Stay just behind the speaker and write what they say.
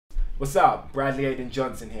What's up? Bradley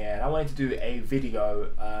Johnson here, and I wanted to do a video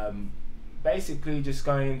basically just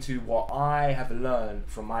going into what I have learned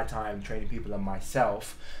from my time training people and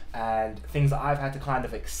myself, and things that I've had to kind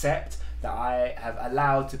of accept that I have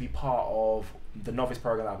allowed to be part of the novice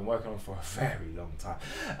program that I've been working on for a very long time,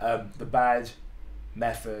 the badge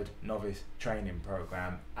method novice training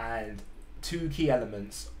program. And two key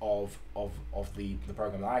elements of the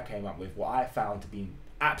program that I came up with, what I found to be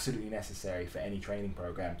absolutely necessary for any training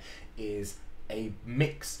program, is a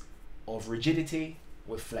mix of rigidity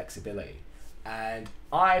with flexibility. And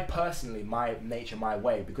I personally, my nature, my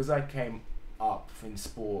way, because I came up in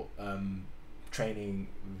sport training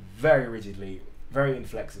very rigidly, very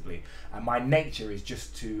inflexibly, and my nature is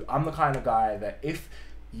just to, I'm the kind of guy that if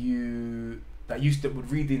you would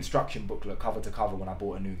read the instruction booklet cover to cover when I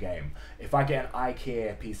bought a new game. If I get an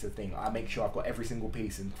IKEA piece of thing, I make sure I've got every single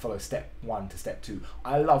piece and follow step 1 to step 2.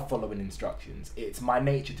 I love following instructions. It's my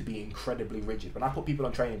nature to be incredibly rigid. When I put people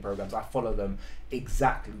on training programs, I follow them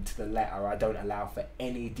exactly to the letter. I don't allow for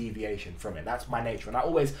any deviation from it. That's my nature, and I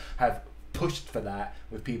always have pushed for that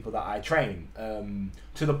with people that I train,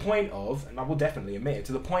 to the point of, and I will definitely admit it,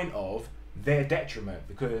 to the point of their detriment,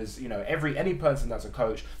 because you know any person that's a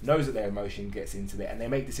coach knows that their emotion gets into it, and they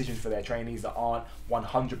make decisions for their trainees that aren't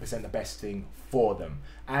 100% the best thing for them,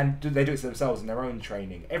 and they do it to themselves in their own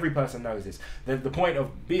training. Every person knows this. The point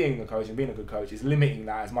of being a coach and being a good coach is limiting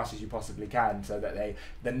that as much as you possibly can, so that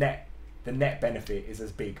the net benefit is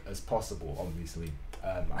as big as possible. Obviously,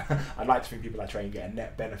 I'd like to think people I train get a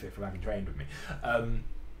net benefit from having trained with me.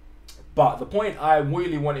 But the point I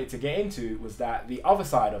really wanted to get into was that the other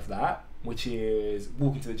side of that, which is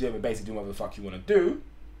walking to the gym and basically doing whatever the fuck you want to do.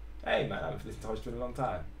 Hey man, I haven't listened to Hodge for a long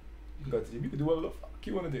time. You can go to the gym, you can do whatever the fuck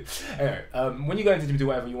you want to do. Anyway, when you go into the gym to do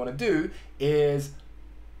whatever you want to do, is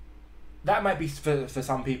that might be for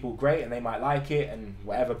some people great and they might like it and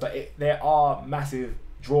whatever, but there are massive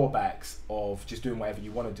drawbacks of just doing whatever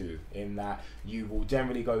you want to do, in that you will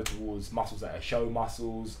generally go towards muscles that are show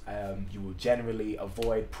muscles. You will generally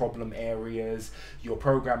avoid problem areas. Your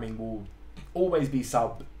programming will always be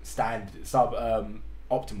suboptimal,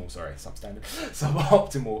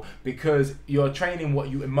 because you're training what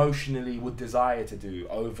you emotionally would desire to do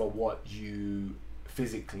over what you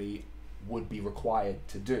physically would be required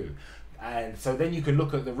to do. And so then you can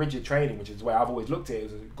look at the rigid training, which is the way I've always looked at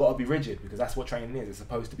it. It's got to be rigid, because that's what training is. It's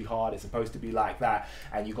supposed to be hard, it's supposed to be like that,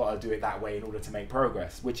 and you got to do it that way in order to make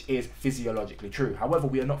progress, which is physiologically true. However,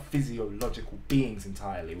 we are not physiological beings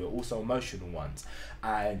entirely, we're also emotional ones.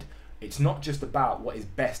 And it's not just about what is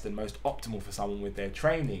best and most optimal for someone with their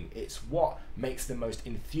training, it's what makes them most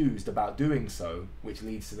enthused about doing so, which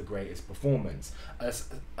leads to the greatest performance. As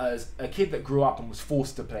a kid that grew up and was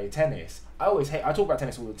forced to play tennis, I talk about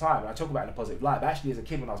tennis all the time, and I talk about it in a positive light, but actually as a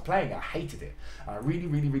kid when I was playing it, I hated it. And I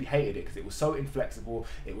really hated it, because it was so inflexible.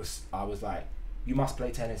 I was like, you must play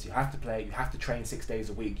tennis, you have to play, you have to train 6 days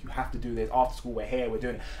a week, you have to do this, after school we're here, we're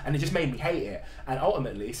doing it. And it just made me hate it. And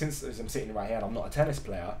ultimately, since I'm sitting right here and I'm not a tennis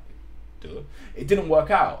player, it didn't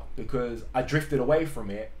work out, because I drifted away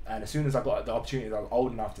from it. And as soon as I got the opportunity, I was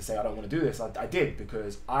old enough to say I don't want to do this, I did,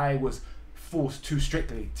 because I was forced too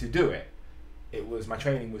strictly to do it. My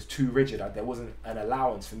training was too rigid. There wasn't an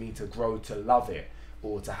allowance for me to grow to love it,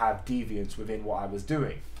 or to have deviance within what I was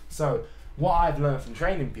doing. So what I've learned from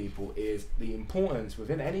training people is the importance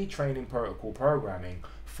within any training protocol programming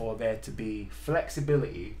for there to be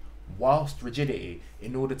flexibility whilst rigidity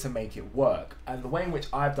in order to make it work. And the way in which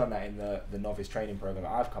I've done that in the novice training program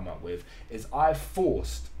that I've come up with is I've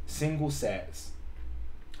forced single sets,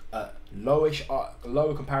 low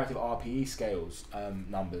comparative RPE scales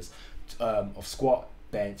numbers of squat,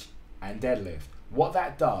 bench and deadlift. What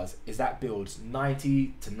that does is that builds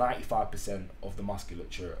 90 to 95% of the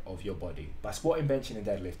musculature of your body. By squatting, benching and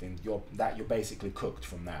deadlifting, you're basically cooked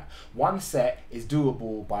from that. One set is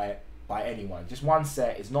doable by anyone. Just one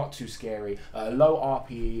set is not too scary. Low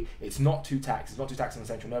RPE, it's not too taxing. It's not too taxing on the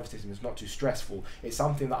central nervous system. It's not too stressful. It's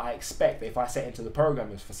something that I expect that if I set into the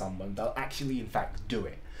program for someone, they'll actually in fact do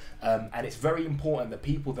it. And it's very important that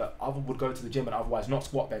people that would go to the gym and otherwise not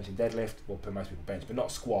squat, bench and deadlift, well, most people bench, but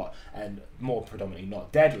not squat, and more predominantly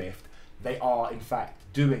not deadlift, they are in fact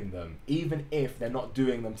doing them, even if they're not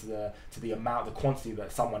doing them to the amount, the quantity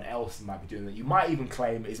that someone else might be doing that. You might even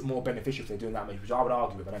claim is more beneficial if they're doing that much, which I would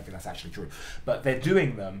argue with. I don't think that's actually true, but they're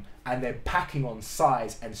doing them, and they're packing on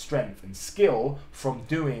size and strength and skill from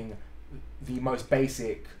doing the most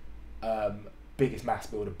basic, biggest mass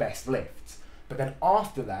builder, best lifts. But then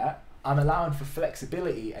after that, I'm allowing for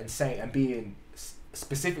flexibility and being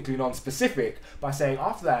specifically non-specific by saying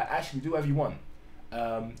after that, actually do whatever you want.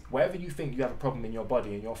 wherever you think you have a problem in your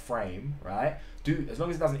body, in your frame, right? As long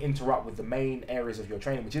as it doesn't interrupt with the main areas of your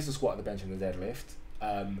training, which is the squat, the bench, and the deadlift,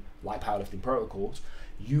 like powerlifting protocols,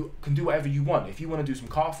 you can do whatever you want. If you want to do some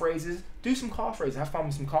calf raises, do some calf raises. Have fun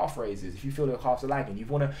with some calf raises. If you feel your calves are lagging, you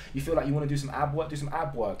feel like you want to do some ab work, do some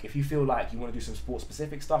ab work. If you feel like you want to do some sport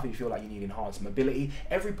specific stuff, if you feel like you need enhanced mobility,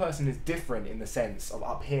 every person is different in the sense of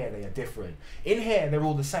up here they are different. In here they're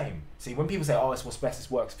all the same. See, when people say, oh, it's what's best,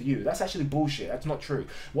 this works for you, that's actually bullshit. That's not true.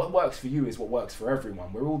 What works for you is what works for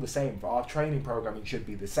everyone. We're all the same. But our training programming should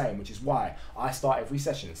be the same, which is why I start every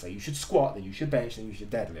session and say you should squat, then you should bench, then you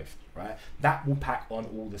should deadlift, right? That will pack on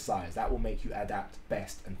all the sides. That will make you adapt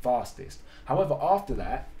best and fastest. However, after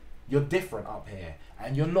that, you're different up here,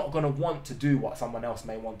 and you're not going to want to do what someone else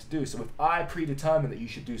may want to do. So if I predetermine that you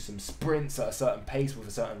should do some sprints at a certain pace with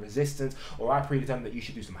a certain resistance, or I predetermine that you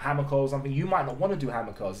should do some hammer curls or something, you might not want to do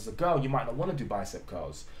hammer curls. As a girl, you might not want to do bicep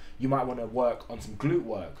curls. You might want to work on some glute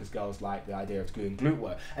work, because girls like the idea of doing glute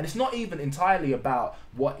work. And it's not even entirely about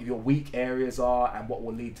what your weak areas are and what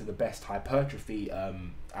will lead to the best hypertrophy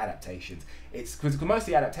adaptations. It's because most of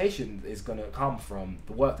the adaptation is going to come from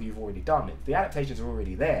the work that you've already done. The adaptations are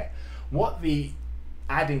already there. What the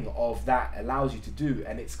adding of that allows you to do,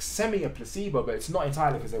 and it's semi a placebo, but it's not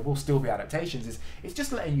entirely, because there will still be adaptations, it's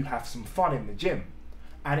just letting you have some fun in the gym.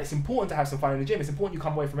 And it's important to have some fun in the gym. It's important you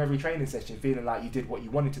come away from every training session feeling like you did what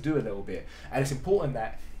you wanted to do a little bit. And it's important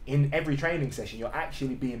that in every training session, you're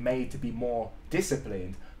actually being made to be more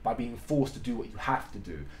disciplined by being forced to do what you have to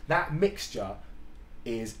do. That mixture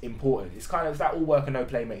is important. It's kind of that all work and no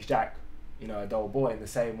play makes Jack, you know, a dull boy, in the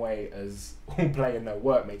same way as all play and no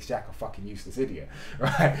work makes Jack a fucking useless idiot,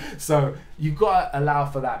 right? So you've got to allow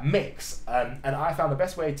for that mix. And I found the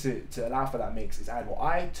best way to allow for that mix is add what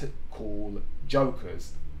I call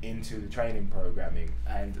jokers into the training programming,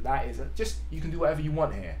 and that is just, you can do whatever you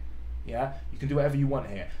want here. Yeah, you can do whatever you want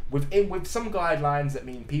here with some guidelines that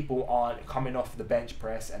mean people aren't coming off the bench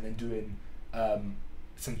press and then doing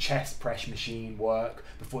some chest press machine work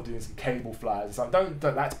before doing some cable flyers or something.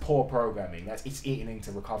 Don't that's poor programming. It's eating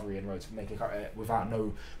into recovery and roads, making without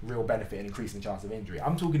no real benefit and increasing the chance of injury.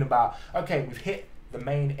 I'm talking about, okay, we've hit the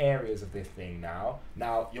main areas of this thing now.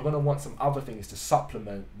 Now you're going to want some other things to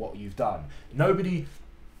supplement what you've done. Nobody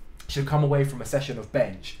should come away from a session of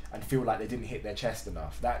bench and feel like they didn't hit their chest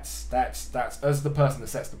enough. That's as the person that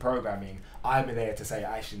sets the programming, I'm there to say,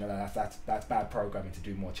 actually no, that's bad programming to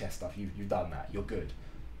do more chest stuff. You've done that. You're good.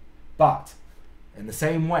 But in the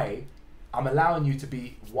same way, I'm allowing you to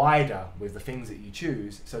be wider with the things that you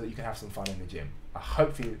choose so that you can have some fun in the gym.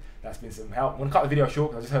 Hopefully that's been some help. I'm going to cut the video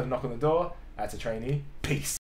short because I just heard a knock on the door. That's a trainee. Peace.